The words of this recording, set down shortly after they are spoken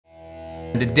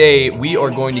Today, we are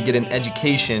going to get an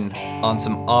education on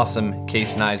some awesome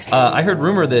case knives. I heard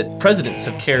rumor that presidents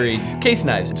have carried case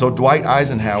knives. So Dwight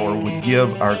Eisenhower would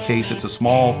give our case, it's a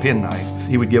small penknife,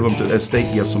 he would give them to as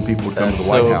state gifts when people would come to the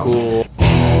White House. Cool.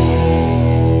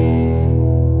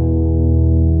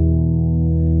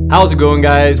 How's it going,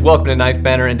 guys? Welcome to Knife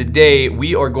Banter, and today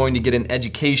we are going to get an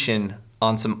education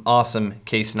on some awesome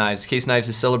case knives. Case Knives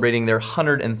is celebrating their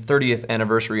 130th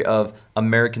anniversary of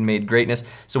American-made greatness.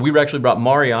 So we actually brought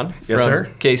Marion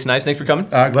from Case Knives. Thanks for coming.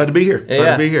 Glad to be here.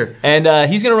 Glad to be here. And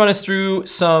he's going to run us through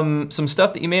some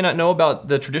stuff that you may not know about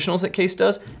the traditionals that Case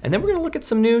does, and then we're going to look at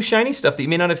some new shiny stuff that you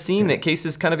may not have seen that Case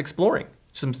is kind of exploring.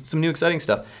 Some new exciting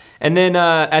stuff. And then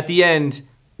at the end,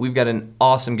 we've got an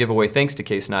awesome giveaway thanks to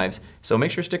Case Knives. So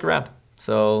make sure to stick around.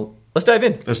 So let's dive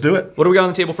in. Let's do it. What do we got on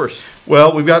the table first?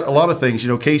 Well, we've got a lot of things. You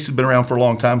know, Case has been around for a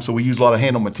long time, so we use a lot of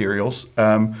handle materials.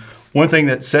 One thing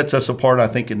that sets us apart, I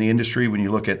think, in the industry, when you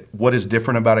look at what is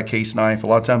different about a case knife, a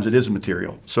lot of times it is a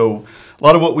material. So a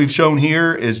lot of what we've shown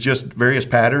here is just various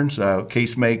patterns.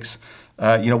 Case makes,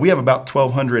 we have about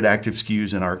 1,200 active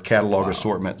SKUs in our catalog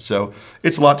assortment. So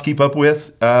it's a lot to keep up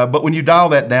with. But when you dial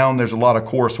that down, there's a lot of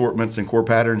core assortments and core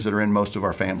patterns that are in most of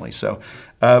our families. So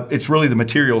it's really the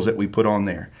materials that we put on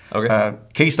there. Okay.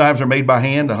 Case knives are made by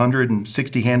hand.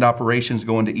 160 hand operations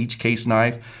go into each case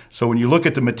knife. So when you look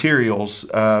at the materials,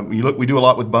 we do a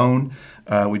lot with bone.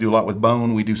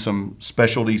 We do some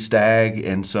specialty stag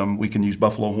and we can use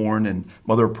buffalo horn and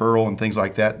mother of pearl and things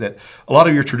like that a lot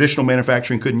of your traditional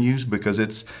manufacturing couldn't use because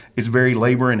it's very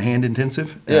labor and hand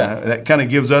intensive. Yeah. That kind of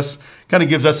gives us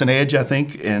an edge, I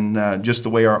think, and just the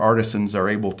way our artisans are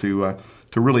able to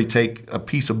really take a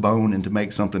piece of bone and to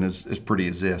make something as pretty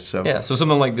as this. So yeah, so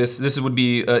something like this would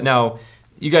be now.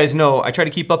 You guys know I try to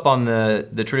keep up on the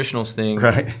traditionals thing.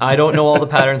 Right. I don't know all the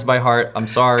patterns by heart. I'm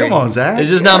sorry. Come on, Zach.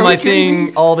 It's just not my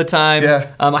thing all the time.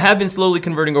 Yeah. I have been slowly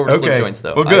converting over to slip joints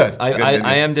though. Well, good.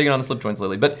 I am digging on the slip joints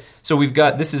lately. But so we've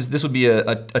got this would be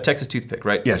a Texas toothpick,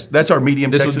 right? Yes, that's our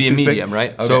medium. This Texas would be toothpick. a medium,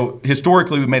 right? Okay. So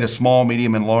historically, we made a small,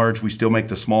 medium, and large. We still make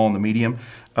the small and the medium.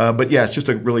 But yeah, it's just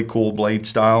a really cool blade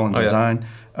style and design.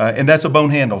 And that's a bone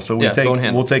handle. So we'll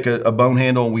take a bone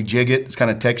handle and we jig it. It's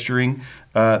kind of texturing.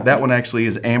 That one actually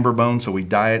is amber bone, so we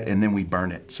dye it and then we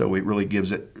burn it. So it really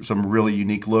gives it some really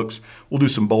unique looks. We'll do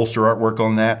some bolster artwork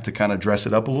on that to kind of dress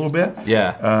it up a little bit.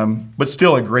 Yeah. But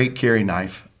still a great carry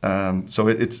knife. So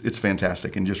it's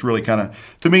fantastic and just really kind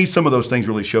of, to me, some of those things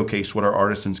really showcase what our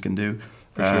artisans can do.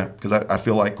 For sure. Because I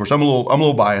feel like, of course, I'm a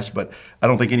little biased, but I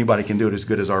don't think anybody can do it as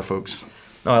good as our folks.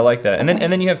 No, I like that. And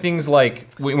then you have things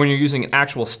like when you're using an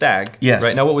actual stag. Yes.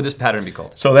 Right now, what would this pattern be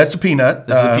called? So that's a peanut.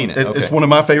 This is a peanut. Okay. It's one of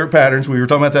my favorite patterns. We were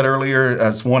talking about that earlier.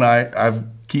 It's one I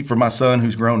keep for my son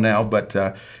who's grown now, but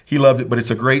he loved it. But it's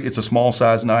a small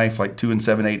size knife, like 2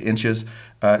 7/8 inches.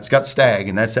 It's got stag,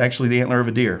 and that's actually the antler of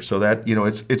a deer. So that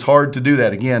it's hard to do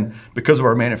that again because of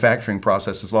our manufacturing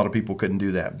processes. A lot of people couldn't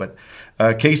do that, but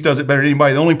Case does it better than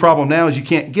anybody. The only problem now is you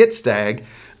can't get stag.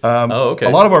 Okay. A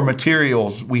lot of our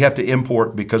materials we have to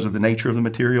import because of the nature of the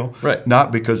material, right?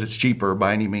 Not because it's cheaper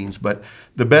by any means. But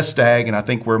the best stag, and I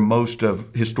think where most of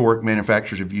historic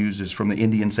manufacturers have used, is from the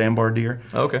Indian sandbar deer.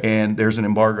 Okay. And there's an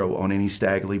embargo on any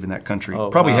stag leaving that country.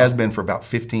 Probably has been for about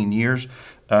 15 years.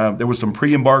 There was some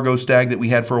pre-embargo stag that we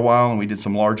had for a while, and we did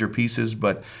some larger pieces,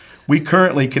 but we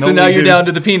currently can only So now you're down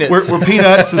to the peanuts. We're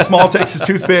peanuts and small Texas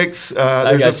toothpicks.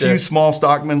 There's a few small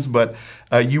Stockmans, but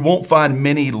you won't find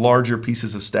many larger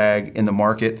pieces of stag in the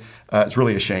market. It's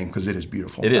really a shame because it is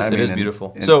beautiful. It is. It is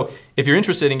beautiful. So if you're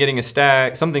interested in getting a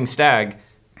something stag,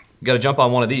 you got to jump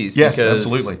on one of these. Yes, because,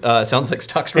 absolutely. Sounds like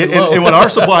stock's really low. And when our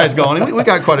supply is gone, and we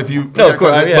got quite a few. Of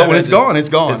course, but when it's gone, it's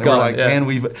gone. It's and gone. We're like,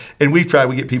 man, we've tried.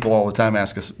 We get people all the time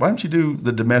ask us, why don't you do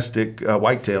the domestic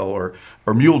whitetail or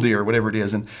mule deer or whatever it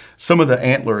is? And some of the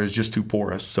antler is just too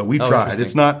porous. So we've tried.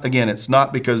 It's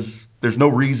not because there's no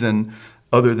reason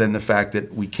other than the fact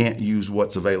that we can't use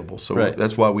what's available. So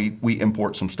that's why we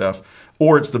import some stuff,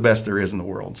 or it's the best there is in the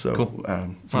world. So cool.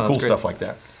 Some cool stuff like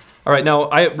that. All right, now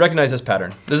I recognize this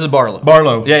pattern. This is a Barlow.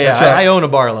 Barlow. Yeah. That's right. I own a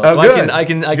Barlow, so I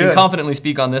can confidently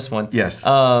speak on this one. Yes.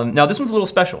 Now this one's a little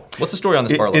special. What's the story on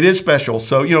this Barlow? It is special.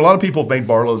 So a lot of people have made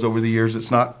Barlows over the years.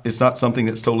 It's not something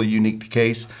that's totally unique to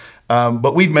Case,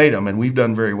 but we've made them and we've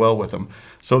done very well with them.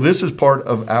 So this is part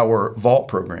of our vault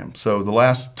program. So the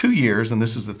last 2 years, and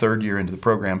this is the 3rd year into the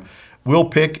program, we'll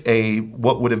pick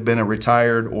what would have been a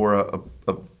retired or a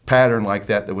pattern like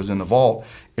that was in the vault,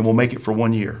 and we'll make it for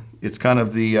 1 year. It's kind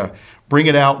of the bring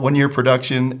it out 1 year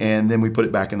production, and then we put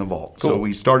it back in the vault. Cool. So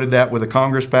we started that with a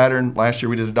Congress pattern. Last year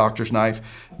we did a doctor's knife.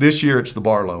 This year it's the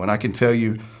Barlow, and I can tell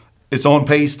you it's on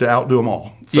pace to outdo them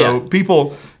all. So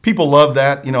people love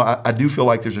that. You know, I do feel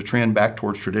like there's a trend back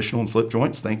towards traditional and slip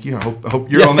joints. Thank you. I hope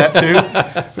you're on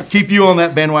that too. Keep you on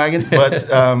that bandwagon.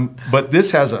 But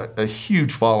this has a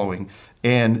huge following.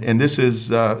 And this is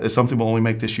something we'll only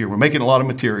make this year. We're making a lot of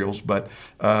materials, but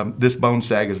this bone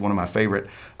stag is one of my favorite.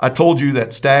 I told you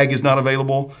that stag is not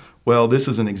available. Well, this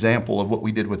is an example of what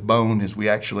we did with bone. Is we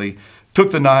actually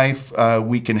took the knife,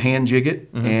 we can hand jig it,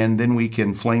 and then we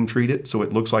can flame treat it so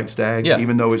it looks like stag,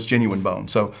 even though it's genuine bone.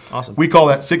 So awesome. We call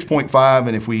that 6.5,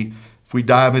 and if we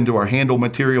dive into our handle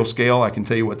material scale, I can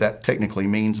tell you what that technically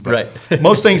means. But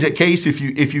most things at Case, if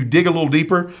you dig a little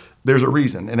deeper, there's a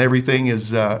reason, and everything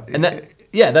is.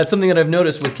 That's something that I've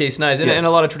noticed with Case knives, and a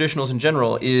lot of traditionals in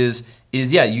general is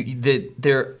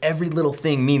every little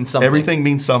thing means something. Everything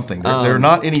means something. There are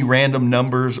not any random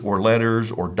numbers or letters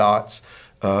or dots.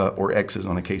 Or X's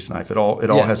on a Case knife. It all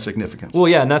has significance. Well,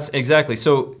 yeah, and that's exactly.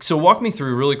 So walk me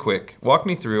through really quick. Walk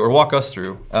us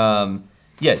through.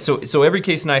 So every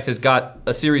Case knife has got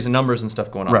a series of numbers and stuff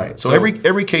going on. Right. So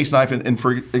every Case knife, and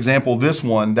for example, this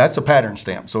one, that's a pattern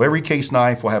stamp. So every Case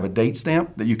knife will have a date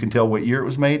stamp that you can tell what year it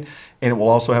was made, and it will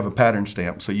also have a pattern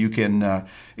stamp. So you can.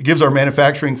 It gives our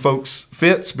manufacturing folks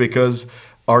fits because.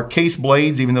 Our Case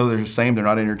blades, even though they're the same, they're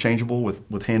not interchangeable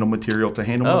with handle material to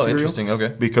handle material. Oh, interesting, okay.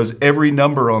 Because every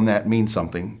number on that means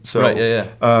something. So,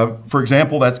 for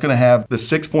example, that's going to have the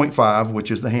 6.5,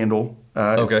 which is the handle.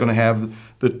 It's going to have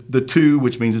the 2,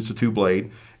 which means it's a 2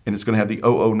 blade. And it's going to have the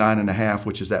 009.5,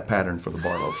 which is that pattern for the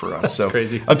Barlow for us. That's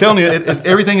crazy. I'm telling you,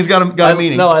 everything has got a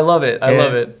meaning. No, I love it. I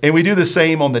love it. And we do the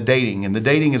same on the dating. And the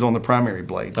dating is on the primary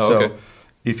blade. So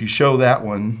if you show that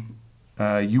one,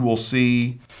 you will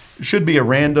see... should be a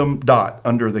random dot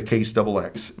under the Case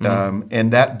XX.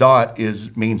 And that dot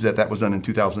means that was done in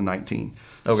 2019.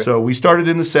 Okay. So we started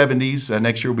in the 70s.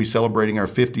 Next year we'll be celebrating our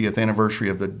 50th anniversary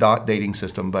of the dot dating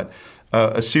system, but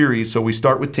a series. So we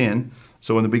start with 10.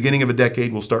 So in the beginning of a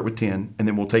decade, we'll start with 10, and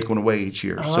then we'll take one away each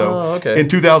year. In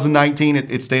 2019,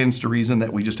 it stands to reason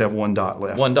that we just have one dot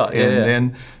left. One dot,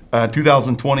 and then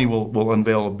 2020, we'll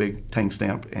unveil a big tank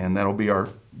stamp, and that'll be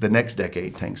the next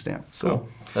decade tank stamp. So. Cool.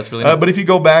 That's really neat. But if you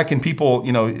go back and people,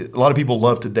 a lot of people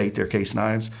love to date their Case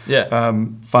knives. Yeah.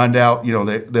 Find out,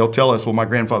 they'll tell us, well, my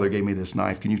grandfather gave me this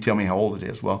knife. Can you tell me how old it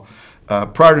is? Well, prior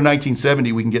to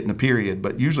 1970, we can get in the period,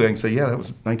 but usually I can say, yeah, that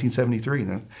was 1973.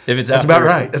 That's about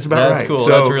right. That's about right. That's cool.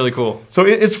 So, that's really cool. So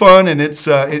it's fun, and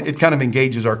it kind of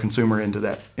engages our consumer into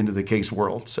the Case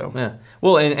world. So yeah.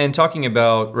 Well, and talking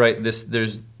about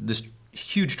there's this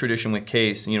huge tradition with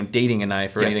Case, dating a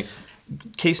knife or anything.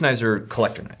 Case knives are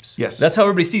collector knives. Yes. That's how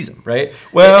everybody sees them, right?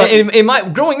 Well,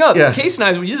 growing up, Case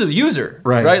knives were just a user,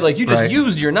 right? Like you just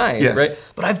used your knife,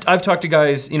 right? But I've talked to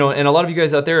guys, and a lot of you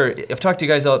guys out there, I've talked to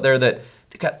guys out there that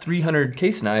they've got 300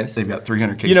 Case knives. They've got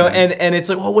 300 Case knives. And it's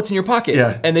like, well, what's in your pocket?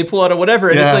 Yeah. And they pull out a whatever,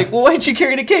 and it's like, well, why didn't you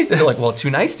carry the case? And they're like, well, too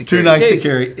nice to carry. Too nice to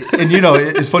carry. And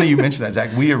it's funny you mentioned that,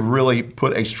 Zach. We have really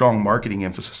put a strong marketing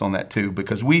emphasis on that too,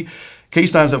 because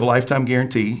Case knives have a lifetime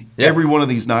guarantee. Yep. Every one of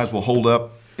these knives will hold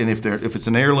up. And if it's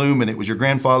an heirloom and it was your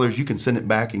grandfather's, you can send it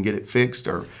back and get it fixed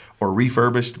or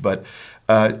refurbished. But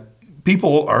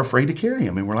people are afraid to carry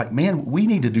them. And we're like, man, we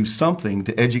need to do something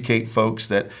to educate folks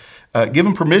that give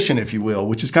them permission, if you will,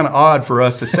 which is kind of odd for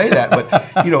us to say that. But,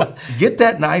 get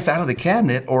that knife out of the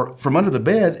cabinet or from under the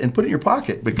bed and put it in your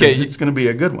pocket because it's going to be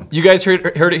a good one. You guys heard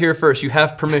it here first. You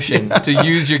have permission to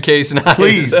use your Case knife.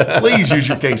 Please use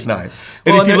your Case knife.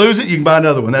 And if you lose it, you can buy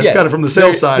another one. That's kind of from the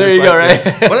sales side. There you go, right?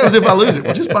 What happens if I lose it?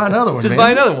 Well, just buy another one, Just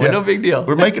buy another one. No big deal.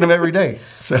 We're making them every day.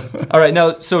 So. All right.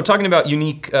 Now, so talking about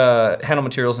unique handle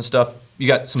materials and stuff, you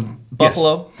got some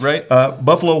buffalo, right?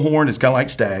 Buffalo horn is kind of like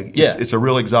stag. It's a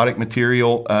real exotic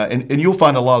material, and you'll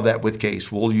find a lot of that with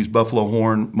Case. We'll use buffalo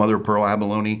horn, mother of pearl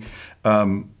abalone,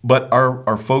 but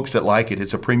our folks that like it,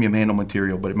 it's a premium handle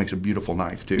material, but it makes a beautiful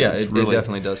knife too. Yeah, it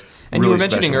definitely does. And really you were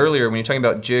mentioning earlier when you're talking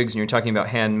about jigs and you're talking about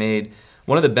handmade.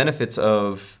 One of the benefits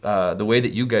of the way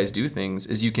that you guys do things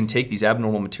is you can take these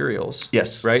abnormal materials,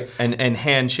 right, and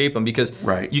hand shape them because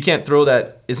you can't throw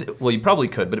that. Well, you probably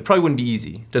could, but it probably wouldn't be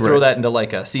easy to throw that into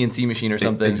like a CNC machine or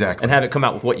something, and have it come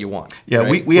out with what you want. Yeah,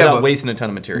 right? without wasting a ton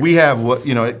of material. We have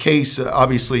at Case.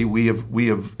 Obviously, we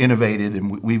have innovated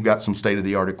and we've got some state of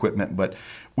the art equipment, but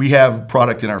we have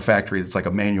product in our factory that's like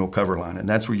a manual cover line, and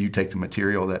that's where you take the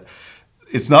material that.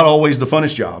 It's not always the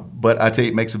funnest job, but I tell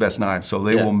you, it makes the best knives. So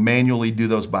they will manually do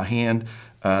those by hand.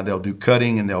 They'll do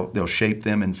cutting and they'll shape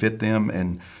them and fit them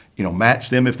and match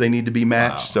them if they need to be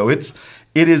matched. So it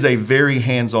is a very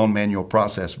hands-on manual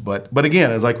process. But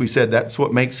again, as like we said, that's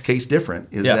what makes Case different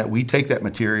is that we take that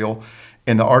material,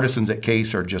 and the artisans at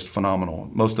Case are just phenomenal.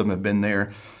 Most of them have been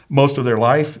there. most of their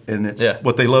life, and it's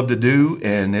what they love to do,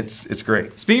 and it's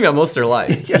great. Speaking about most of their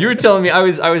life, you were telling me, I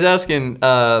was asking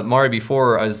Mari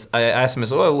before, I asked him,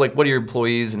 so, like, what are your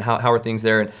employees and how are things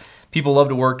there? And people love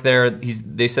to work there.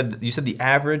 You said the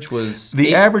average was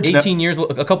 18 years,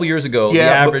 a couple years ago. Yeah,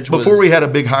 the average was, before we had a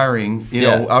big hiring, you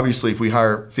know, obviously if we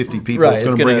hire 50 people, it's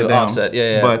going to bring it down.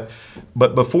 Offset.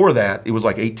 But before that, it was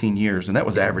like 18 years, and that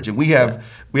was average. And we have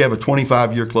a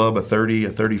 25-year club, a 30, a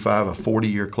 35, a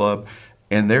 40-year club.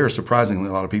 And there are surprisingly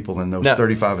a lot of people in those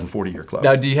 35 and 40-year clubs.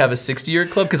 Now, do you have a 60-year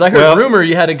club? Because I heard rumor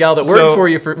you had a gal that worked for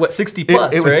you for, what, 60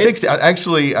 plus, It was right? 60.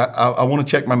 Actually, I want to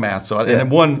check my math. So,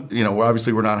 and one, you know,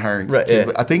 obviously we're not hiring kids,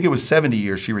 but I think it was 70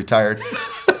 years she retired.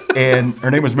 And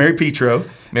her name was Mary Petro.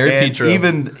 Petro.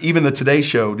 Even the Today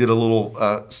Show did a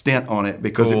little stint on it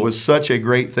because it was such a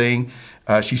great thing.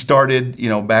 She started, you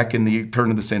know, back in the turn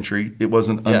of the century. It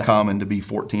wasn't uncommon to be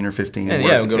 14 or 15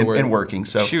 and working.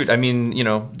 So shoot, I mean, you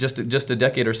know, just a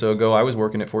decade or so ago, I was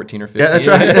working at 14 or 15. Yeah, that's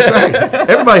right. That's right.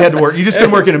 Everybody had to work. You just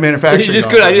couldn't work in a manufacturing. You just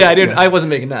could. I wasn't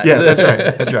making that. Yeah, that's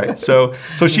right. That's right.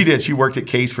 So she did. She worked at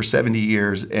Case for 70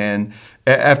 years, and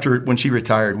when she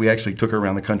retired, we actually took her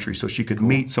around the country so she could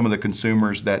meet some of the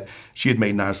consumers that she had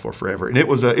made knives for forever. And it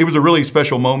was a really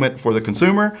special moment for the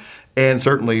consumer, and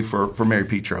certainly for Mary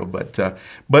Petro. But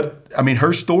I mean,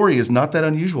 her story is not that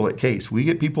unusual at Case. We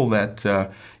get people that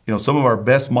you know, some of our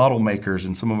best model makers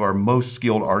and some of our most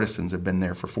skilled artisans have been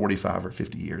there for 45 or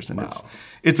 50 years, and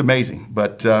it's amazing.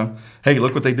 But hey,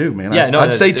 look what they do, man.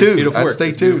 I'd stay too. I'd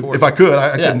stay too. If I could,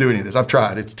 I couldn't do any of this. I've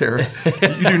tried. It's terrible.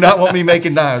 You do not want me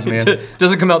making knives, man.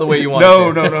 Doesn't come out the way you want.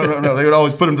 No. They would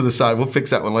always put them to the side. We'll fix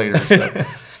that one later.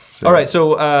 So. All right,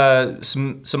 so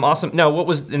some awesome. Now, what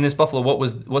was in this buffalo?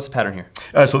 What's the pattern here?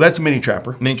 So that's a mini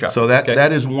trapper. Mini trapper. So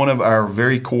that is one of our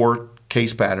very core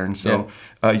Case patterns. So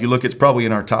you look, it's probably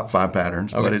in our top 5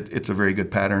 patterns, but it's a very good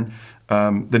pattern.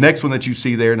 The next one that you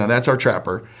see there, now that's our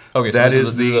trapper. Okay, so this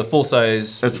is the full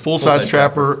size. That's full size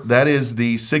trapper. That is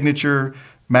the signature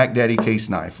Mac Daddy Case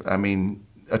knife. I mean,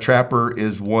 a trapper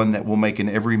is one that we'll make in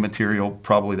every material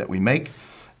probably that we make.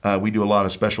 We do a lot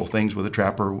of special things with a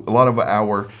trapper. A lot of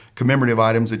our commemorative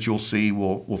items that you'll see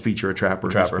will feature a trapper.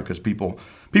 Just because people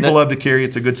love to carry.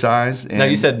 It's a good size. And now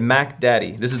you said Mac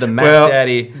Daddy. This is the Mac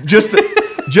Daddy.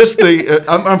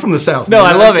 I'm from the South. No,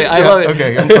 I love it. I love it.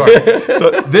 Okay, I'm sorry.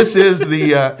 So this is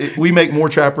we make more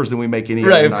trappers than we make any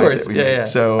other knife that we make.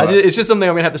 So it's just something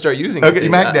I'm gonna have to start using. Okay,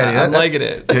 Mac Daddy. I'm liking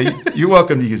it. Yeah, you're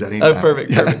welcome to use that anytime.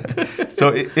 Perfect. So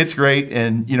it's great,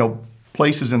 and you know,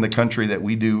 places in the country that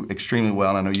we do extremely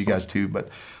well, and I know you guys too, but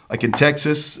like in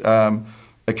Texas,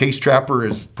 a Case trapper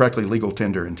is practically legal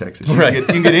tender in Texas. You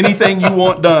can get anything you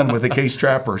want done with a Case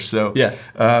trapper. So,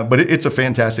 but it's a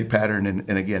fantastic pattern,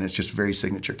 and again, it's just very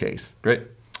signature Case. Great.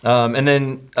 And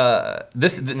then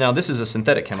this is a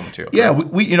synthetic handle material. Yeah,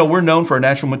 we're known for our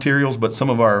natural materials, but some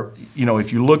of our,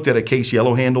 if you looked at a Case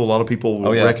yellow handle, a lot of people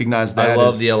will recognize that. I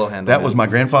love the yellow handle. That was my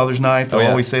grandfather's knife. I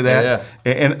always say that.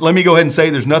 And let me go ahead and say,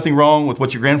 there's nothing wrong with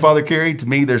what your grandfather carried. To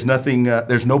me, there's nothing.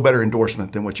 There's no better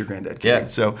endorsement than what your granddad carried. Yeah,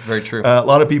 so very true. A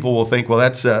lot of people will think, well,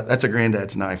 that's a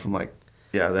granddad's knife. I'm like,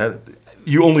 yeah, that.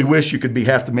 You only wish you could be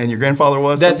half the man your grandfather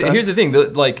was. Here's the thing,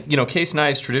 Case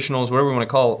knives, traditionals, whatever we want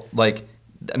to call,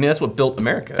 I mean, that's what built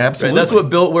America. Absolutely. Right? That's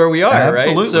what built where we are,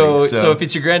 Absolutely. right? So if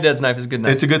it's your granddad's knife, it's a good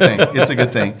knife. It's a good thing. It's a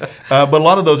good thing. But a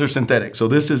lot of those are synthetic. So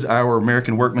this is our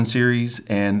American Workman series,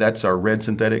 and that's our red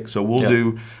synthetic. So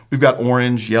we've got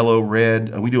orange, yellow,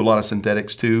 red. We do a lot of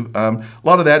synthetics too. A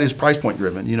lot of that is price point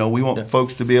driven. We want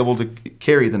folks to be able to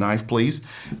carry the knife, please.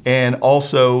 And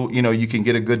also, you can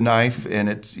get a good knife, and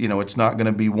it's not going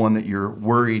to be one that you're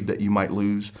worried that you might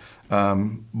lose.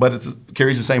 But it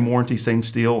carries the same warranty, same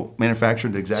steel,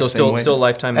 manufactured the exact same way. Still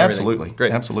lifetime. And Absolutely, everything.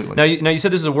 Great, absolutely. Now you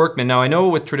said this is a Workman. Now I know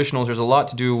with traditionals, there's a lot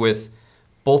to do with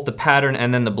both the pattern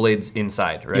and then the blades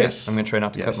inside, right? Yes. I'm going to try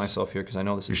not to cut myself here because I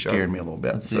know this is sharp. You're scaring me a little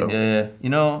bit. Let's see.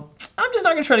 I'm just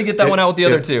not going to try to get that one out with the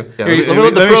other two. Yeah. Here,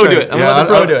 let the pro do it. I'm going to let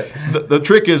the pro do it. The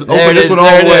trick is open this one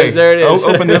all the way. There it is.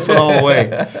 Open this one all the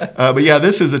way. But yeah,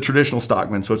 this is a traditional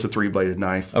Stockman, so it's a 3-bladed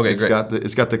knife. Okay, great.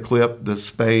 It's got the clip, the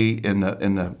spay, and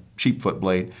the sheepfoot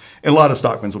blade. And a lot of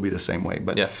Stockmans will be the same way.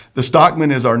 But the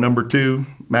Stockman is our number 2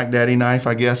 Mac Daddy knife,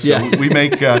 I guess. So we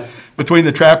make, between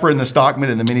the Trapper and the Stockman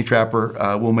and the Mini Trapper,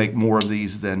 we'll make more of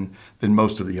these than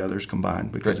most of the others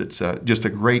combined, because it's just a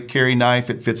great carry knife.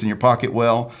 It fits in your pocket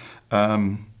well.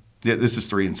 This is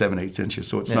 3 7/8 inches,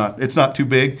 so it's not too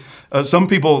big. Some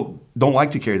people don't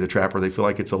like to carry the Trapper. They feel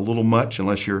like it's a little much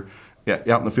unless you're out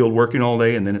in the field working all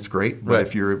day, and then it's great. But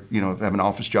if you're have an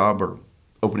office job or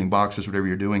opening boxes, whatever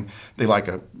you're doing, they like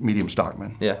a medium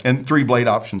Stockman. Yeah. And 3 blade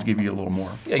options give you a little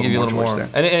more. Yeah, give you a little more. There.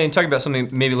 And talking about something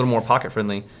maybe a little more pocket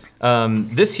friendly.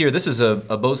 This is a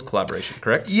Bose collaboration,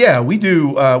 correct? Yeah, we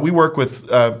do. We work with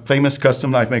famous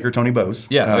custom knife maker Tony Bose.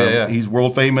 Yeah, He's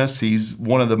world famous. He's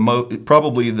one of the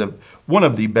probably one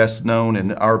of the best known,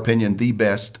 in our opinion, the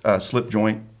best slip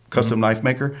joint custom knife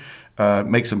maker.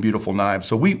 Makes some beautiful knives.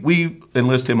 So we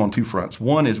enlist him on 2 fronts.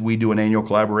 One is we do an annual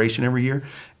collaboration every year,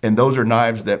 and those are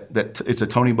knives that it's a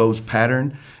Tony Bose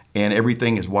pattern, and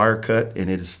everything is wire cut and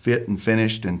it is fit and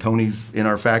finished. And Tony's in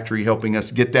our factory helping us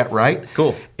get that right.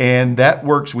 Cool. And that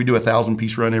works. We do a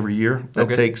 1,000-piece run every year. That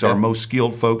Okay. takes our most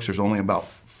skilled folks. There's only about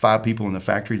 5 people in the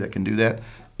factory that can do that.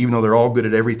 Even though they're all good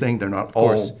at everything, they're not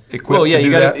all equipped well, yeah, to do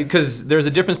you got that. because there's a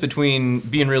difference between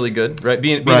being really good, right?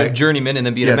 Being a journeyman and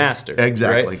then being a master.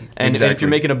 Exactly. Right? And exactly. if you're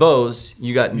making a Bose,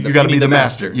 you got to be the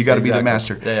master. You got to be the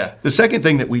master. Yeah. The second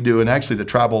thing that we do, and actually the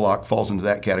travel lock falls into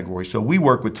that category. So we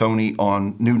work with Tony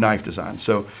on new knife designs.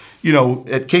 So,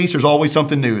 at Case, there's always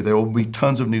something new. There will be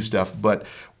tons of new stuff, but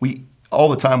all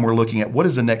the time we're looking at what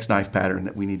is the next knife pattern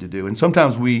that we need to do. And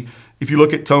sometimes if you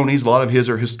look at Tony's, a lot of his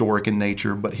are historic in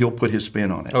nature, but he'll put his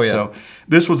spin on it. Oh, yeah. So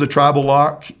this was a tribal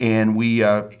lock, and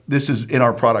this is in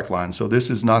our product line. So this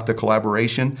is not the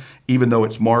collaboration, even though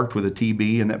it's marked with a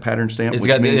TB and that pattern stamp. It's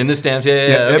got in the stamp,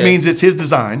 yeah. That means it's his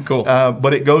design. Cool.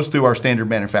 But it goes through our standard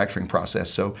manufacturing process.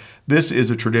 So this is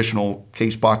a traditional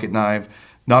case pocket knife.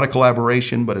 Not a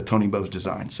collaboration, but a Tony Bose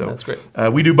design. So that's great.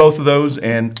 We do both of those,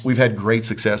 and we've had great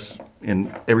success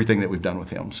in everything that we've done with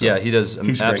him. So yeah, he does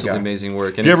he's absolutely amazing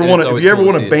work. And if you ever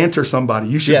want to banter somebody,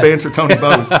 you should banter Tony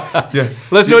Bose. Yeah.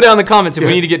 Let's know down in the comments if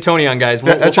we need to get Tony on, guys.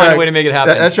 We'll find a way to make it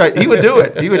happen. That's right. He would do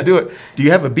it. He would do it. Do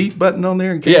you have a beat button on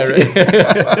there in case? Yeah, right.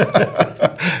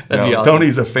 That'd be awesome.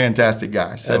 Tony's a fantastic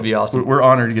guy. So that'd be awesome. We're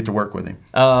honored to get to work with him.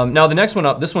 Now the next one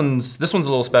up, this one's a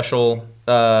little special.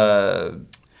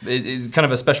 It's kind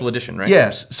of a special edition, right?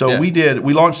 Yes. So we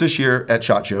launched this year at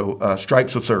SHOT Show,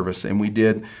 Stripes of Service, and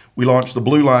we launched the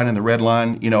blue line and the red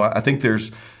line. I think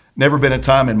there's never been a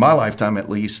time in my lifetime,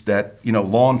 at least, that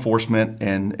law enforcement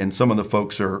and some of the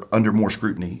folks are under more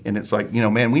scrutiny. And it's like,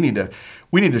 man, we need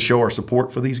to show our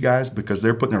support for these guys because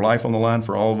they're putting their life on the line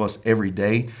for all of us every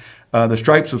day. The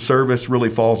Stripes of Service really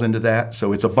falls into that.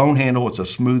 So it's a bone handle. It's a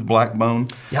smooth black bone.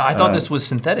 Yeah, I thought this was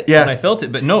synthetic when I felt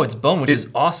it, but no, it's bone, which is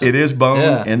awesome. It is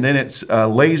bone, and then it's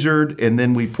lasered, and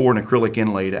then we pour an acrylic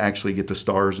inlay to actually get the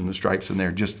stars and the stripes in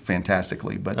there just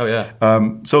fantastically. But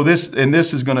so this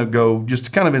is going to go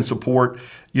just kind of in support.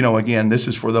 Again, this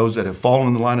is for those that have fallen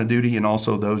in the line of duty and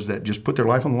also those that just put their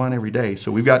life on the line every day. So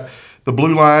we've got the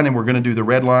blue line, and we're going to do the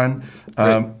red line.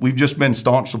 We've just been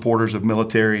staunch supporters of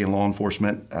military and law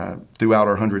enforcement throughout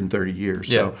our 130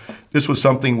 years. So this was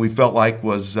something we felt like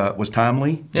was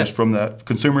timely, just from the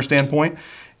consumer standpoint,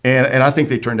 and I think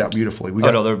they turned out beautifully.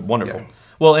 They're wonderful. Yeah.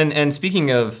 Well, and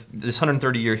speaking of this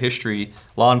 130-year history,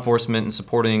 law enforcement and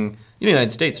supporting the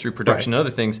United States through production and other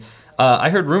things,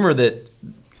 I heard rumor that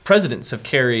presidents have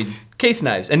carried case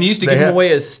knives, and they used to give them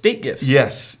away as state gifts.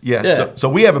 Yes. Yeah. So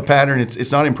we have a pattern.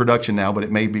 It's not in production now, but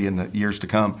it may be in the years to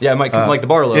come. Yeah, it might come like the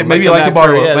Barlow. It may be like the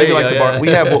Barlow. Maybe like the Barlow. We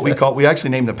have what we actually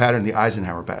named the pattern the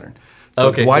Eisenhower pattern.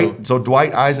 So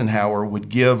Dwight Eisenhower would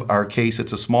give our case.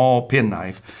 It's a small pen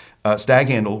knife. Stag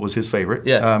handle was his favorite.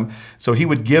 Yeah. So he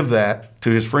would give that to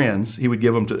his friends. He would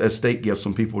give them as state gifts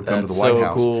when people would come to the White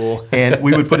House. Cool. And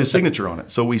we would put his signature on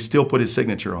it. So we still put his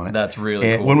signature on it. That's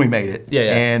really cool. When we made it. Yeah.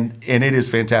 And it is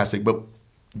fantastic. But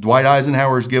Dwight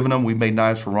Eisenhower's given them. We've made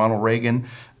knives for Ronald Reagan.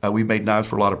 We've made knives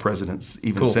for a lot of presidents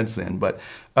even since then. But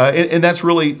and that's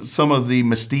really some of the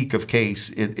mystique of Case.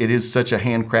 It is such a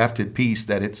handcrafted piece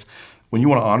that it's, when you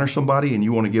want to honor somebody and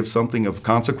you want to give something of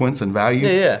consequence and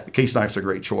value, case knife's a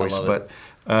great choice. But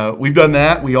we've done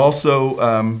that. We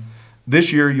also,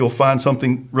 this year you'll find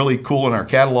something really cool in our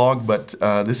catalog, but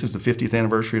this is the 50th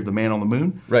anniversary of the Man on the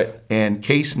Moon. Right. And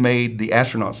Case made the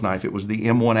astronaut's knife. It was the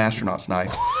M1 astronaut's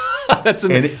knife. That's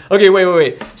amazing. Okay,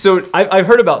 wait. So I've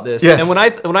heard about this. Yes. And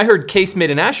when I heard Case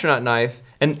made an astronaut knife,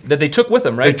 and that they took with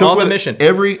them, right? They took on with the mission.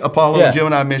 Every Apollo and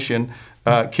Gemini mission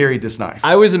carried this knife.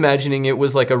 I was imagining it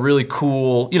was like a really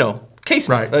cool, case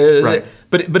knife. Right.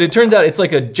 But it turns out it's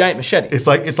like a giant machete. It's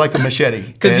like a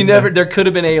machete. Because there could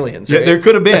have been aliens. Right? Yeah, there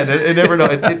could have been. It never know.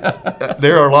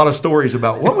 There are a lot of stories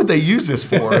about what would they use this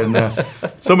for, and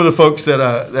some of the folks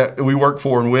that we work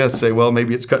for and with say, well,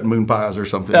 maybe it's cutting moon pies or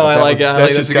something. Oh,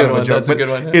 that's just kind of a joke. That's a good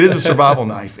one. It is a survival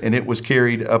knife, and it was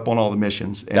carried up on all the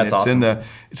missions. And that's awesome.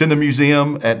 It's in the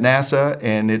museum at NASA,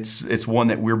 and it's one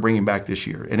that we're bringing back this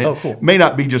year. And it cool. may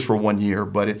not be just for 1 year,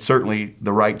 but it's certainly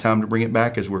the right time to bring it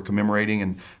back as we're commemorating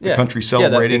and the country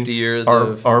celebrating 50 years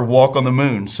our walk on the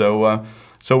moon. So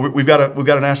So we've got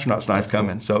an astronaut's knife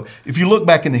coming. So if you look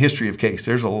back in the history of Case,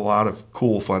 there's a lot of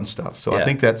cool, fun stuff. So I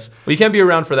think that's... Well, you can't be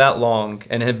around for that long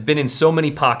and have been in so many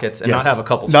pockets and not have a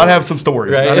couple stories. Not have some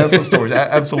stories. Right? Not have some stories.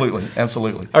 Absolutely.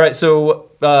 Absolutely. All right,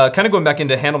 so kind of going back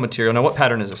into handle material. Now, what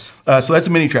pattern is this? So that's a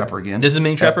mini trapper again. This is a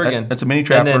mini trapper again? That's a mini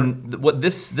trapper. And then what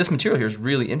this material here is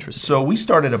really interesting. So we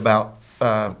started about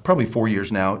probably 4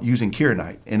 years now using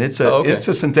kieranite. And it's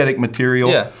a synthetic material.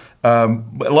 Yeah.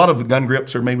 But a lot of the gun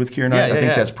grips are made with kieranite. I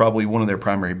think that's probably one of their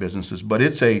primary businesses. But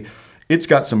it's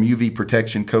got some UV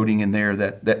protection coating in there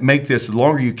that make this, the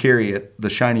longer you carry it, the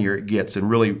shinier it gets,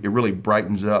 and it really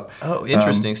brightens up. Oh,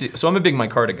 interesting. So I'm a big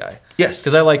micarta guy. Yes.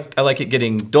 Because I like it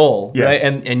getting dull, right,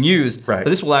 and used. Right. But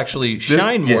this will actually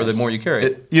shine more the more you carry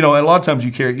it. And a lot of times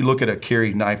you look at a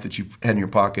carry knife that you've had in your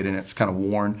pocket and it's kind of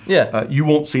worn. Yeah. You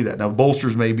won't see that. Now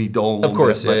bolsters may be dull a little of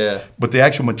course, bit, but the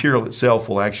actual material itself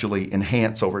will actually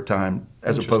enhance over time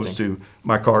as opposed to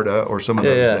micarta or some of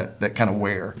those that kind of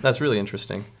wear. That's really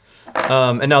interesting.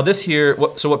 And now this here,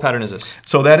 so what pattern is this?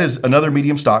 So that is another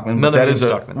medium stockman.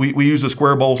 Stockman. We use a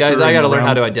square bolster. Guys, I got to learn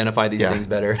how to identify these things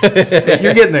better.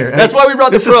 You're getting there. That's why we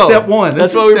brought the pro. This is step one.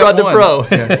 That's why we brought the pro.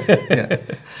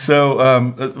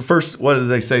 So first, what do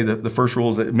they say? The first rule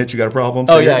is that admit you got a problem.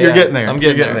 So you're getting there. I'm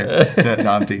getting there.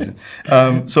 No, I'm teasing.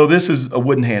 So this is a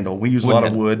wooden handle. We use a lot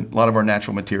of wood, a lot of our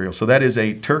natural material. So that is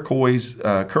a turquoise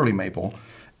curly maple,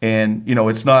 and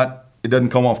it's not. It doesn't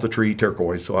come off the tree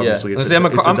turquoise, so obviously it's I'm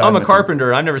a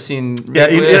carpenter. I've never seen... Yeah,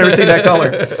 you've never seen that color.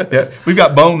 Yeah, we've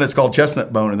got bone that's called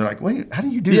chestnut bone, and they're like, wait, how do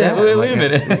you do that? Wait a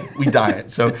minute. We dye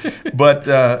it. So, but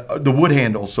the wood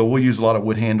handles, so we'll use a lot of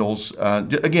wood handles.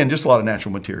 Again, just a lot of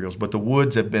natural materials, but the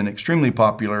woods have been extremely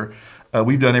popular.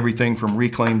 We've done everything from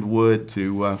reclaimed wood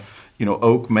to...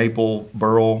 oak, maple,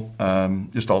 burl,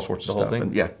 just all sorts of stuff.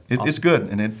 And it's good,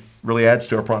 and it really adds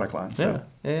to our product line. So.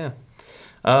 Yeah.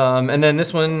 And then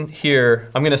this one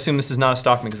here, I'm going to assume this is not a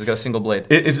Stockman because it's got a single blade.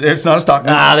 It's not a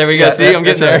Stockman. There we go. See, I'm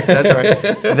getting there. That's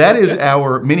right. That is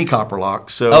our mini copper lock.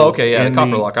 So the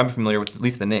copper lock. I'm familiar with at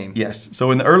least the name. Yes.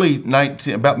 So in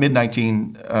the about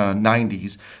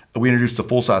mid-1990s, we introduced the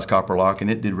full-size copper lock, and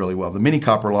it did really well. The mini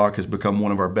copper lock has become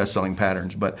one of our best-selling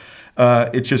patterns, but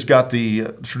it's just got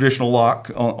the traditional lock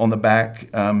on the back.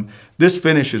 This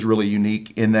finish is really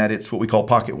unique in that it's what we call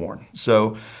pocket worn.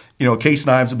 So case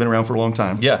knives have been around for a long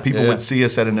time. Yeah, people would see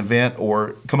us at an event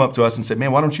or come up to us and say,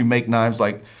 man, why don't you make knives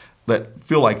that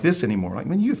feel like this anymore? Like,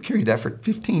 man, you've carried that for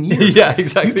 15 years. Yeah,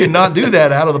 exactly. You cannot do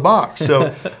that out of the box.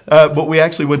 So, but we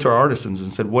actually went to our artisans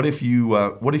and said, what if you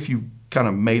kind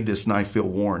of made this knife feel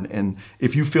worn? And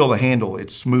if you feel the handle,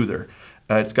 it's smoother.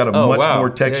 It's got a much more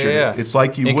texture. It's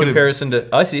like you would have. In comparison to,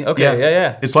 I see. Okay,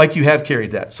 yeah. It's like you have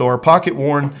carried that. So our pocket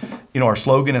worn, our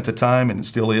slogan at the time, and it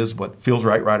still is, but feels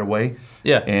right away.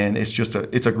 Yeah. And it's just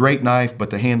it's a great knife, but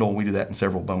the handle, we do that in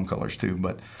several bone colors too.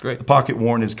 But great. The pocket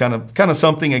worn is kind of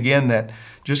something again that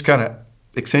just kind of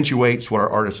accentuates what our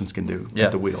artisans can do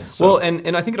at the wheel. So. Well,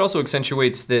 and I think it also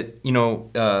accentuates that,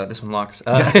 this one locks.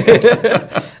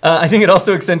 I think it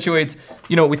also accentuates,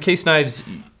 with case knives,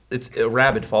 it's a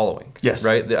rabid following. Yes.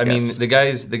 Right? I mean, the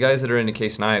guys that are into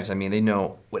case knives, I mean, they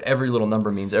know what every little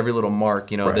number means, every little mark,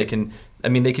 they can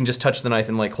just touch the knife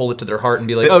and like hold it to their heart and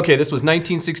be like, okay, this was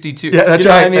 1962. Yeah, that's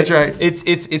right. That's right.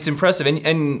 It's impressive.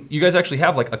 And you guys actually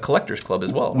have like a collector's club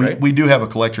as well, right? We do have a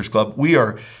collector's club.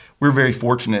 We're very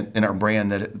fortunate in our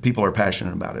brand that people are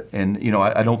passionate about it. And,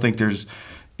 I don't think there's,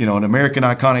 an American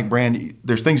iconic brand,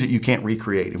 there's things that you can't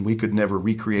recreate, and we could never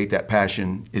recreate that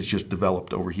passion. It's just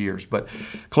developed over years. But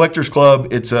Collectors Club,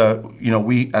 it's I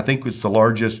think it's the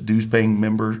largest dues-paying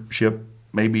membership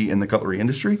maybe in the cutlery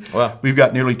industry. Wow. We've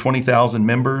got nearly 20,000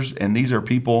 members, and these are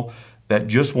people that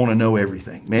just want to know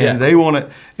everything. Man, they want to,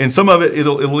 and some of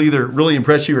it'll either really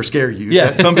impress you or scare you.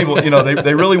 Yeah. Some people,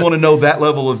 they really want to know that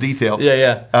level of detail.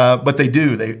 Yeah. But they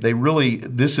do. They really,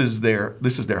 this is their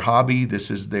hobby. This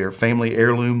is their family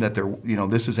heirloom that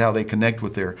this is how they connect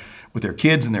with their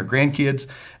kids and their grandkids.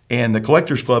 And the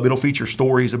Collectors Club, it'll feature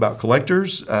stories about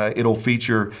collectors. It'll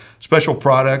feature special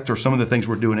product or some of the things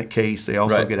we're doing at Case. They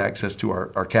also get access to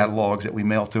our catalogs that we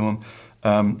mail to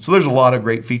them. So there's a lot of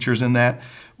great features in that.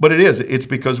 But it's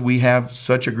because we have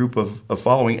such a group of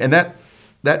following. And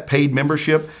that paid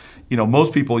membership,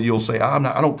 most people you'll say,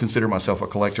 I don't consider myself a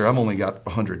collector. I've only got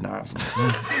 100 knives.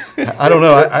 I don't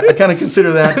know. I kind of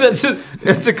consider that.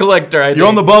 That's a collector, I think. You're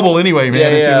on the bubble anyway,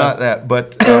 man, if you're not that.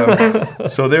 But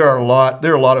so there are a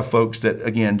lot of folks that,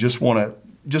 again, just want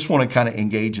to kind of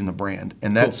engage in the brand.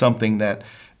 And that's something that,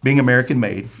 being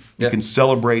American-made, you can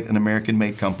celebrate an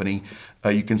American-made company.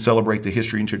 You can celebrate the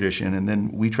history and tradition, and then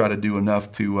we try to do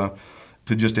enough to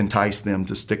just entice them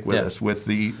to stick with us. With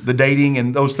the dating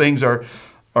and those things are,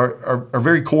 are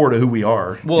very core to who we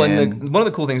are. Well, and one of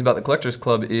the cool things about the Collectors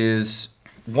Club is,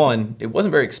 one, it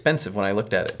wasn't very expensive when I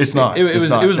looked at it. It's not. It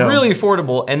was really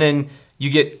affordable, and then you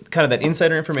get kind of that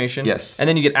insider information. Yes. And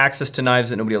then you get access to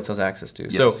knives that nobody else has access to.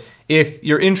 Yes. So if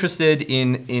you're interested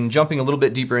in jumping a little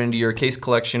bit deeper into your case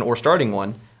collection or starting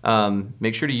one,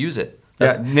 make sure to use it.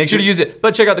 Make sure to use it,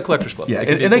 but check out the Collectors Club. Yeah,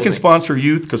 and they can sponsor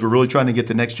youth because we're really trying to get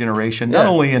the next generation not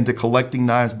only into collecting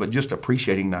knives but just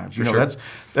appreciating knives. You know,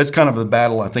 that's kind of the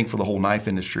battle I think for the whole knife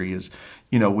industry is,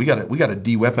 you know, we got to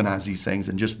de-weaponize these things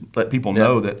and just let people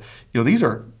know that, you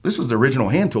know, this is the original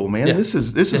hand tool, man. This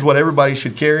is what everybody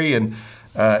should carry, and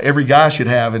every guy should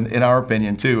have, in our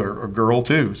opinion, too, or girl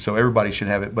too. So everybody should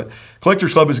have it. But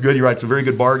Collectors Club is good. You're right; it's a very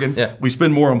good bargain. Yeah. We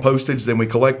spend more on postage than we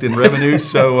collect in revenue,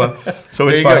 so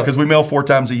it's fine because we mail 4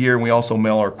 times a year, and we also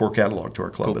mail our core catalog to our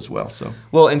club as well. So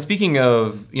well, and speaking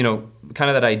of, you know,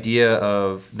 kind of that idea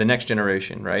of the next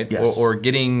generation, right? Yes. Or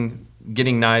getting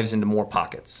knives into more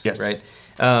pockets. Yes. Right.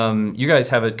 You guys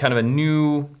have a kind of a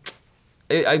new,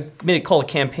 I may call it a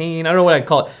campaign. I don't know what I'd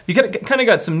call it. You kind of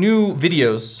got some new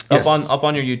videos up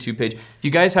on your YouTube page. If you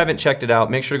guys haven't checked it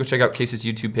out, make sure to go check out Case's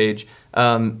YouTube page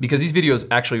because these videos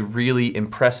actually really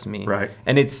impressed me. Right.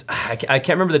 And it's I can't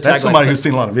remember the tagline. That's somebody who's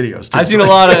seen a lot of videos too. I've seen a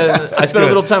lot of. I spent a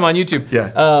little time on YouTube.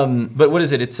 Yeah. But what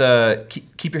is it? It's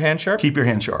keep your hands sharp. Keep your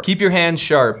hands sharp. Keep your hands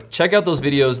sharp. Check out those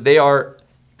videos. They are.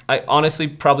 Honestly,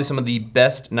 probably some of the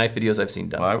best knife videos I've seen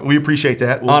done. We appreciate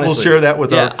that. We'll share that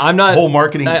with our whole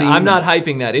marketing team. I'm not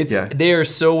hyping that. They are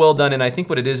so well done, and I think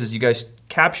what it is you guys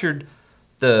captured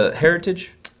the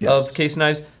heritage of case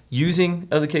knives, using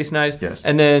of the case knives,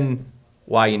 and then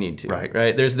why you need to.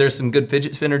 Right. There's some good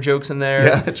fidget spinner jokes in there.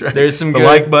 Yeah, that's right. There's some the good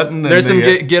like button. There's some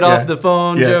get off the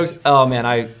phone Yes. jokes. Oh man,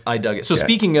 I dug it. So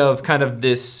speaking of kind of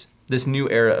this new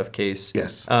era of case.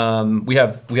 Yes. We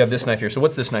have this knife here. So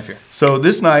what's this knife here? So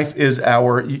this knife is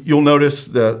you'll notice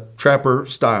the trapper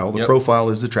style. The profile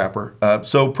is the trapper.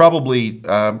 So probably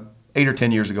 8 or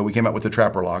 10 years ago, we came out with the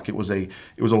trapper lock. It was a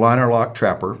liner lock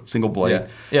trapper, single blade.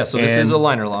 Yeah. So this is a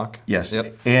liner lock. Yes.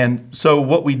 Yep. And so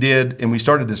what we did, and we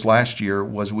started this last year,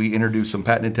 was we introduced some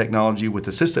patented technology with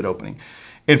assisted opening.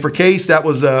 And for case, that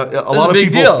was a lot of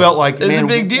people felt like, man,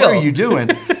 what are you doing?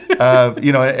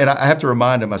 You know, and I have to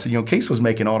remind them. I said, you know, Case was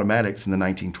making automatics in the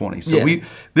 1920s. So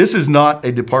this is not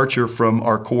a departure from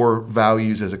our core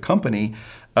values as a company.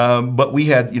 But we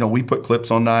had, you know, we put clips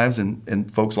on knives,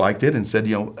 and folks liked it and said,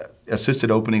 you know,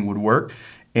 assisted opening would work.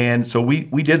 And so we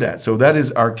did that. So that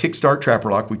is our Kickstart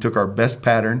trapper lock. We took our best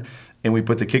pattern and we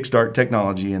put the Kickstart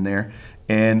technology in there.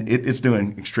 And it's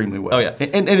doing extremely well. Oh, yeah.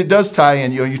 And it does tie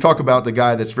in. You know, you talk about the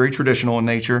guy that's very traditional in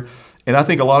nature, and I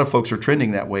think a lot of folks are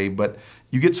trending that way. But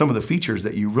you get some of the features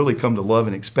that you really come to love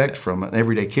and expect from an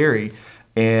everyday carry,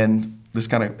 and this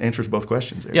kind of answers both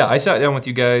questions there. Yeah, I sat down with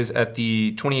you guys at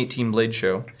the 2018 Blade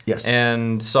Show. Yes.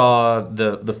 And saw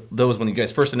those when you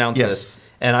guys first announced this.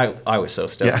 And I was so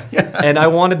stoked. Yeah. And I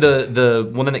wanted the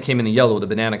one that came in the yellow, the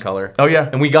banana color. Oh, yeah.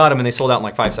 And we got them, and they sold out in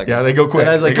like 5 seconds. Yeah, they go quick. And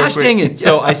I was like, gosh dang it.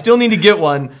 So I still need to get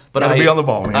one. But Gotta be on the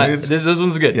ball, man. This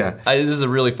one's good. Yeah. This is a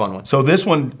really fun one. So this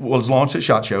one was launched at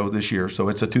SHOT Show this year. So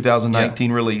it's a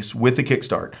 2019 release with the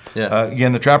Kickstart. Yeah.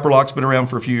 Again, the trapper lock's been around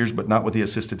for a few years, but not with the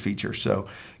assisted features. So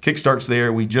Kickstart's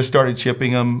there. We just started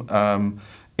shipping them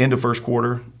into first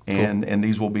quarter. And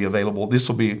these will be available. This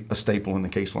will be a staple in the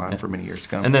Case line for many years to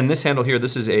come. And then this handle here,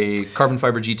 this is a carbon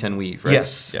fiber G10 weave, right?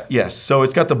 Yes. Yeah. Yes. So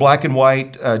it's got the black and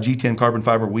white G10 carbon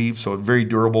fiber weave, so very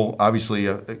durable. Obviously,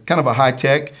 kind of a high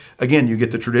tech. Again, you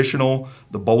get the traditional,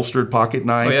 the bolstered pocket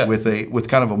knife with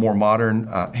kind of a more modern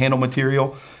handle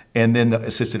material, and then the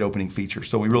assisted opening feature.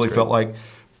 So we really felt like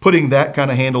putting that kind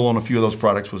of handle on a few of those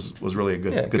products was really a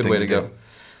good thing way to go.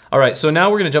 All right, so now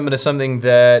we're going to jump into something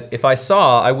that if I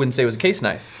saw, I wouldn't say it was a case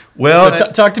knife. Well, so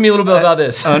talk to me a little bit about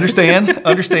this. Understand.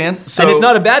 So, and it's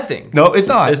not a bad thing. No, it's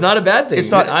not. It's not a bad thing.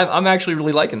 It's not. I'm actually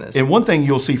really liking this. And one thing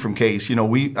you'll see from Case, you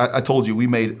know, I told you we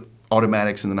made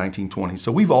automatics in the 1920s.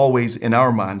 So we've always, in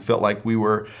our mind, felt like we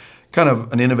were kind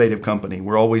of an innovative company.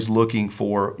 We're always looking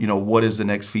for, you know, what is the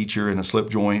next feature in a slip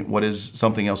joint? What is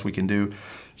something else we can do?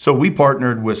 So we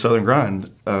partnered with Southern Grind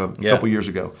a couple years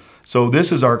ago. So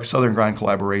this is our Southern Grind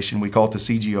collaboration. We call it the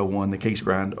CG01, the Case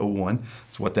Grind 01.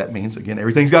 That's what that means. Again,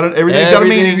 everything's got a meaning.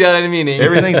 Everything's got a meaning.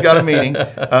 Everything's got a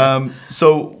meaning.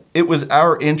 So it was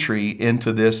our entry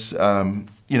into this,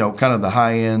 you know, kind of the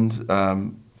high-end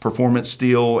performance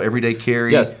steel, everyday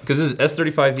carry. Yes, because this is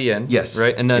S35VN. Yes.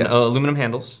 Right? And then aluminum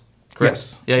handles. Correct?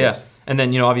 Yes. Yeah. Yes. And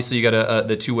then, you know, obviously you got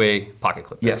the two-way pocket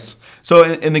clip. Yes. So,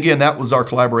 and again, that was our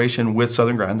collaboration with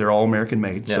Southern Grind. They're all American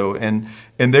made. Yeah. So,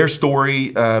 and their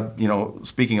story, you know,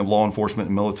 speaking of law enforcement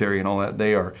and military and all that,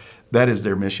 that is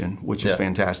their mission, which is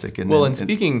fantastic. And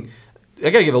speaking, I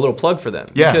gotta give a little plug for them.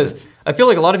 Yeah. Because I feel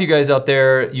like a lot of you guys out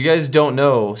there, you guys don't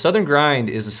know, Southern Grind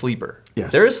is a sleeper.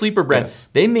 Yes. They're a sleeper brand. Yes.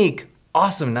 They make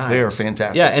awesome knives. They are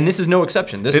fantastic. Yeah, and this is no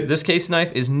exception. This case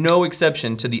knife is no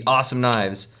exception to the awesome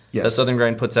knives that Southern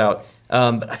Grind puts out.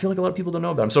 But I feel like a lot of people don't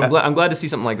know about them. So I'm glad to see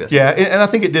something like this. Yeah, and I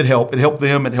think it did help. It helped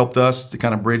them. It helped us to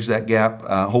kind of bridge that gap.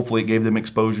 Hopefully it gave them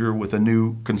exposure with a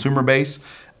new consumer base.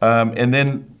 And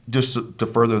then just to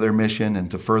further their mission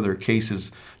and to further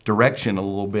Case's direction a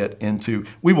little bit into,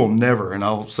 we will never, and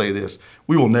I'll say this,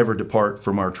 we will never depart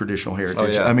from our traditional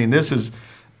heritage. Oh, yeah. I mean, this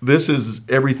is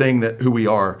everything that who we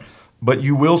are. But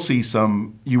you will see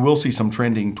some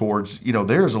trending towards,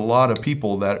 there's a lot of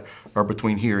people that are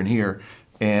between here and here,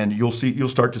 and you'll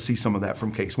start to see some of that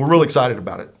from Case. We're real excited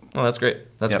about it. Oh, that's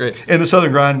great. That's great. And the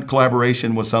Southern Grind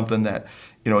collaboration was something that,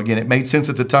 again, it made sense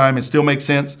at the time. It still makes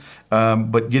sense.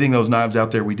 But getting those knives out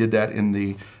there, we did that in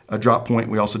the drop point.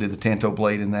 We also did the Tanto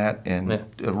blade in that, and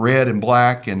red and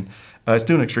black, and it's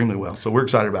doing extremely well. So we're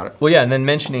excited about it. Well, yeah, and then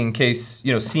mentioning Case,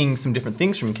 seeing some different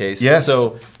things from Case. Yes.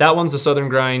 So that one's the Southern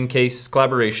Grind Case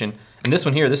collaboration. And this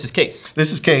one here, this is Case.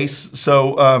 This is Case.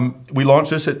 So we launched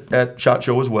this at SHOT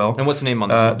Show as well. And what's the name on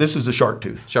this one? This is the Shark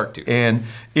Tooth. Shark Tooth. And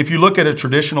if you look at a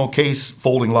traditional Case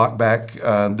folding lock back,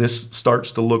 this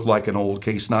starts to look like an old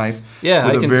Case knife. Yeah,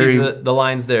 I can see the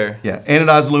lines there. Yeah,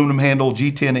 anodized aluminum handle,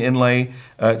 G10 inlay.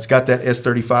 It's got that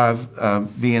S35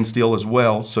 VN steel as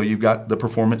well, so you've got the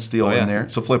performance steel in there.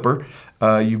 It's a flipper.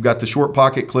 You've got the short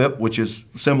pocket clip, which is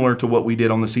similar to what we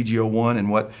did on the CG01 and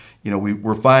what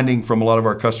we're finding from a lot of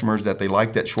our customers that they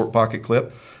like that short pocket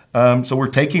clip. So we're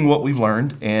taking what we've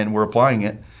learned and we're applying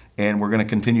it, and we're going to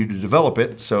continue to develop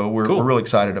it. So we're really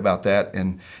excited about that.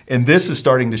 And this is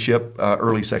starting to ship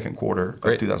early second quarter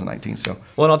of 2019. So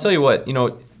well, and I'll tell you what,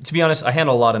 to be honest, I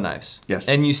handle a lot of knives. Yes.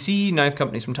 And you see knife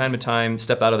companies from time to time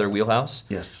step out of their wheelhouse.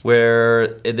 Yes. Where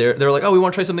they're like, oh, we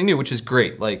want to try something new, which is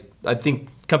great. Like, I think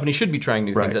companies should be trying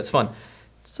new things. That's fun.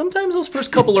 Sometimes those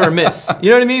first couple are a miss.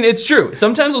 You know what I mean? It's true.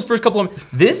 Sometimes those first couple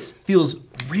this feels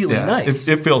really nice.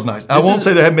 It feels nice. I won't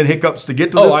say there haven't been hiccups to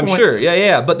get to this point. I'm sure.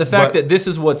 Yeah. But the fact that this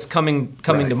is what's coming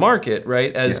to market,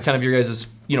 right? As kind of your guys'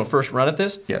 first run at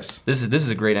this. Yes. This is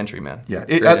a great entry, man. Yeah,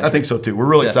 I think so too. We're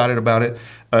really excited about it.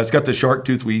 It's got the shark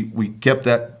tooth. We kept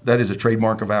that. That is a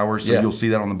trademark of ours. So you'll see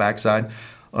that on the backside.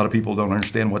 A lot of people don't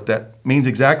understand what that means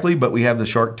exactly, but we have the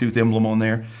shark tooth emblem on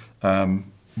there.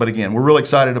 But again, we're really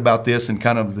excited about this and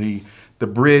kind of the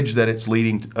bridge that it's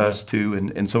leading us to,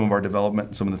 and some of our development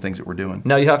and some of the things that we're doing.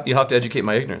 Now you have to educate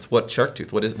my ignorance. What shark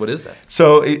tooth? What is that?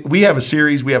 So we have a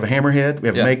series. We have a hammerhead. We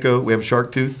have a Mako. We have a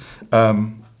shark tooth.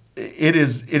 It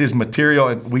is material,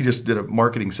 and we just did a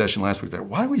marketing session last week there.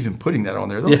 Why are we even putting that on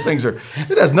there? Those things it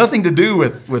has nothing to do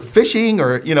with fishing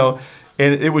or,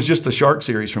 and it was just the shark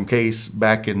series from Case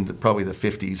back in probably the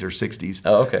 50s or 60s.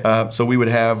 Oh, okay. So we would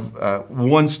have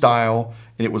one style,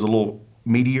 and it was a little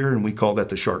meatier, and we called that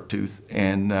the shark tooth,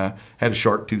 and had a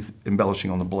shark tooth embellishing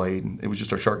on the blade, and it was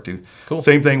just our shark tooth. Cool.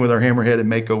 Same thing with our hammerhead and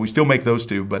Mako. We still make those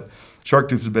two, but shark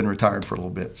tooth has been retired for a little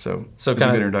bit, so it's a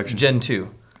good introduction. Gen 2.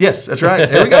 Yes, that's right.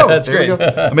 There we go. That's there great. We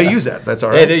go. I may use that. That's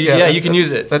all right. You can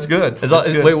use it. That's good.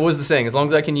 Wait, what was the saying? As long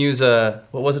as I can use,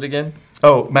 what was it again?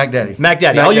 Oh, Mac Daddy. Mac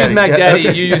Daddy. I'll use Mac Daddy.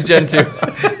 You use Gen 2.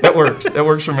 That works. That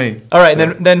works for me. All right,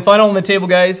 then final on the table,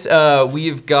 guys.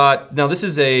 We've got, now this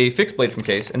is a fixed blade from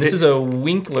Case, and this is a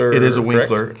Winkler. It is a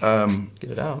Winkler. Get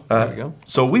it out. There we go.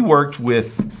 So we worked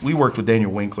with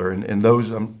Daniel Winkler, and those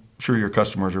I'm sure your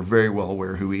customers are very well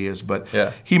aware who he is. But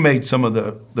he made some of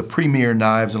the premier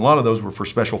knives, and a lot of those were for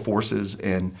special forces.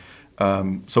 And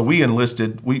so we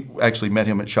actually met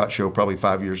him at SHOT Show probably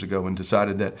 5 years ago, and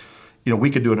decided that we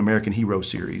could do an American Hero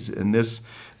series. And this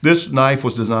knife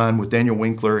was designed with Daniel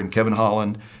Winkler and Kevin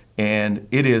Holland, and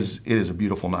it is a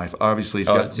beautiful knife. Obviously, it's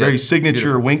got very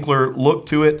signature Winkler look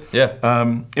to it. Yeah.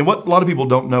 And what a lot of people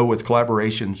don't know with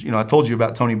collaborations, I told you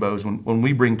about Tony Bowes. When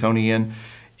we bring Tony in,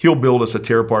 he'll build us a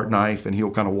tear-apart knife, and he'll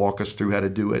kind of walk us through how to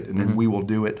do it, and then we will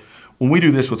do it. When we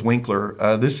do this with Winkler,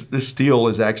 this steel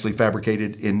is actually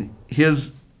fabricated in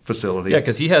his facility. Yeah,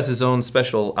 because he has his own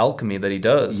special alchemy that he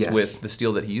does with the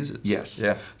steel that he uses. Yes.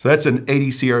 Yeah. So that's an 80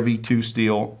 CRV2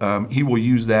 steel. He will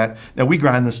use that. Now, we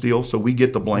grind the steel, so we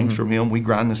get the blanks from him. We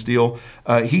grind the steel.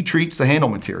 He treats the handle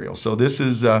material. So this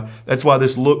is that's why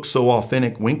this looks so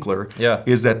authentic Winkler,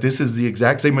 is that this is the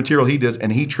exact same material he does,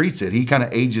 and he treats it. He kind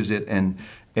of ages it, and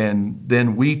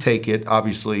then we take it,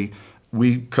 obviously,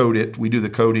 we coat it, we do the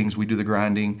coatings, we do the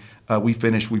grinding, we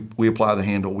finish, we apply the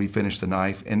handle, we finish the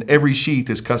knife, and every sheath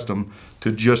is custom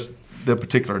to just the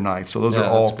particular knife. So those are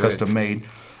all custom made.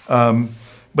 But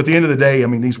at the end of the day, I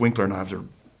mean, these Winkler knives are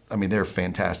I mean, they're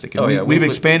fantastic. And Oh, yeah. we've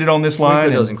expanded on this line.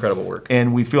 Winkler does incredible work.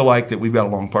 And we feel like that we've got a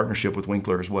long partnership with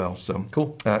Winkler as well. So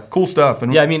cool. Cool stuff.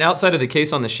 And yeah, I mean, outside of the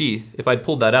case on the sheath, if I'd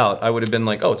pulled that out, I would have been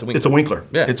like, oh, it's a Winkler. It's a Winkler.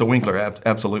 Yeah. It's a Winkler,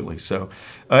 absolutely. So,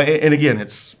 and again,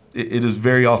 it is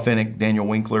very authentic Daniel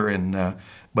Winkler, and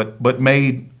but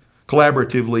made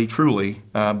collaboratively, truly,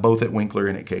 both at Winkler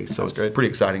and at Case. So it's pretty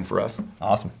exciting for us.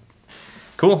 Awesome.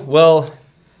 Cool. Well,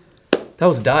 that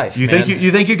was dive. You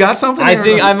think you got something? I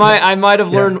think I might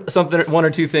have learned something, one or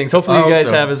two things. Hopefully you guys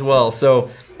have as well. So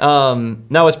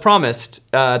now, as promised,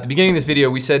 at the beginning of this video,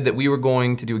 we said that we were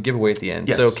going to do a giveaway at the end.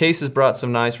 Yes. So Case has brought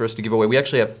some knives for us to give away. We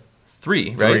actually have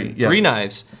three, right? Yes. 3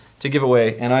 knives to give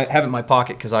away, and I have it in my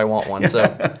pocket because I want one. So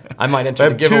I might enter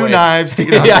the giveaway. 2 knives to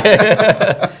give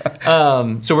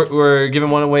away. So we're giving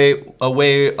one away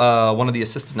one of the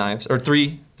assisted knives, or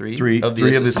three of the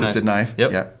assisted knife.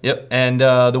 Yep. And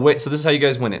the way, so this is how you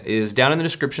guys win it, is down in the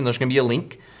description, there's gonna be a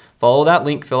link. Follow that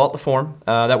link, fill out the form.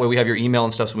 That way we have your email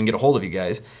and stuff so we can get a hold of you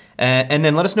guys. And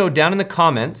then let us know down in the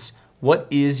comments, what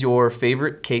is your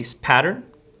favorite case pattern?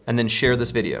 And then share this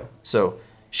video. So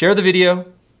share the video,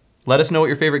 let us know what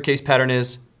your favorite case pattern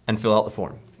is, and fill out the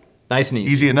form. Nice and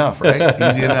easy. Easy enough, right?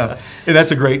 Easy enough. And that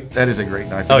is a great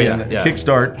knife. Oh, Again, yeah.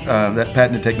 Kickstart, that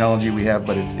patented technology we have,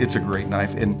 but it's a great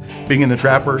knife. And being in the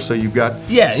trapper, so you've got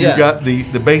got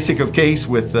the basic of Case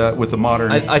with the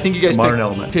modern. I think you guys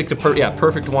picked a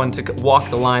perfect one to walk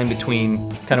the line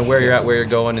between kind of where you're at, where you're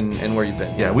going, and where you've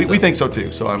been. Yeah, we think so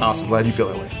too. So I'm awesome. glad you feel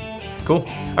that way. Cool.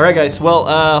 All right, guys.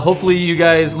 Well, hopefully you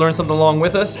guys learned something along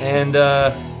with us, and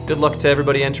good luck to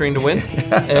everybody entering to win.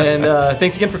 And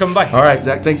thanks again for coming by. All right,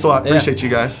 Zach, thanks a lot. Appreciate you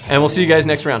guys. And we'll see you guys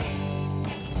next round.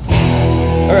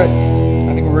 All right,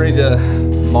 I think we're ready to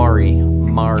Mari.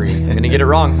 I'm gonna get it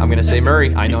wrong. I'm gonna say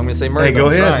Murray. I know I'm gonna say Murray. Hey, go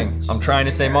ahead. I'm trying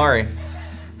to say Mari.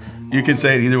 You can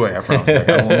say it either way, I promise.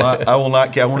 I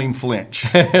won't even flinch.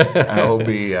 I will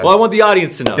be. Well, I want the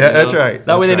audience to know. Yeah, that's right.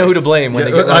 That way they know who to blame when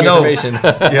they get wrong information.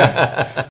 Yeah.